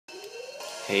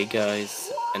Hey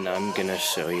guys, and I'm gonna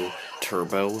show you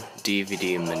Turbo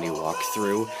DVD mini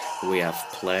walkthrough. We have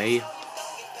play,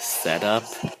 setup,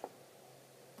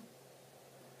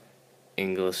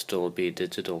 English Dolby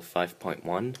Digital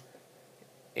 5.1,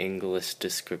 English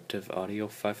Descriptive Audio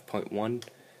 5.1,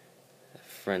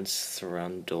 French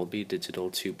Surround Dolby Digital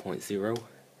 2.0,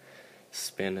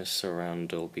 Spanish Surround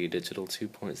Dolby Digital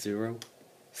 2.0,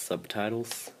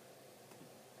 subtitles,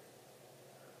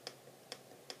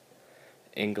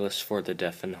 English for the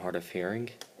deaf and hard of hearing,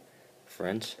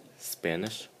 French,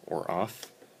 Spanish, or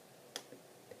off.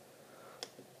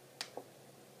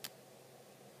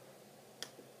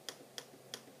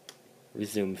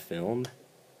 Resume film.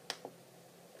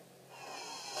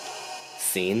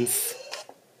 Scenes.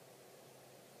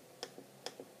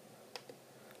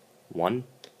 1,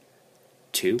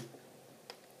 2,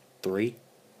 3,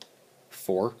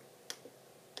 4,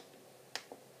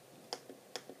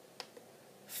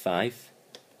 5,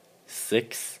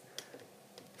 6,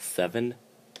 7,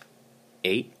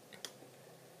 8,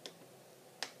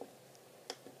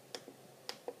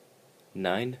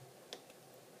 9,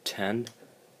 10,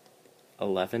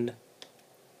 11,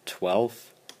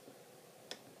 12,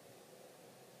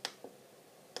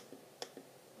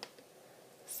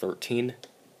 13,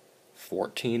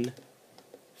 14,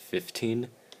 15,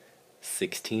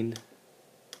 16,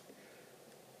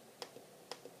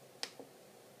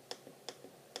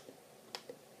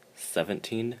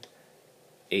 17,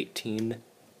 18,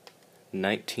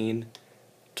 19,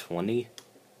 20,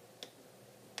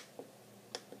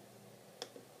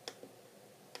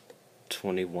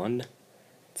 21,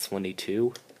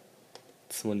 22,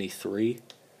 23,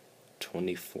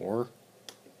 24,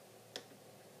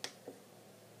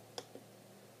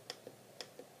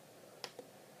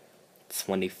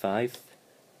 25,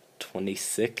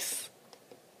 26,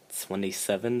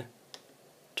 27,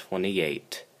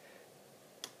 28.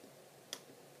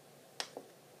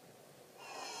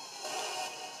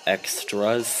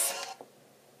 Extras.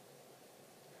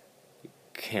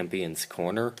 Campion's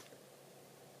Corner.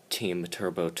 Team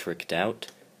Turbo Tricked Out.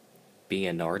 Be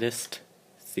an Artist.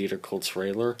 Theatrical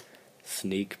Trailer.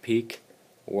 Sneak Peek.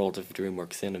 World of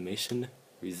DreamWorks Animation.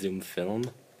 Resume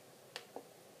Film.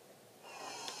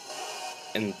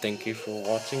 And thank you for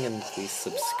watching, and please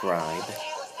subscribe.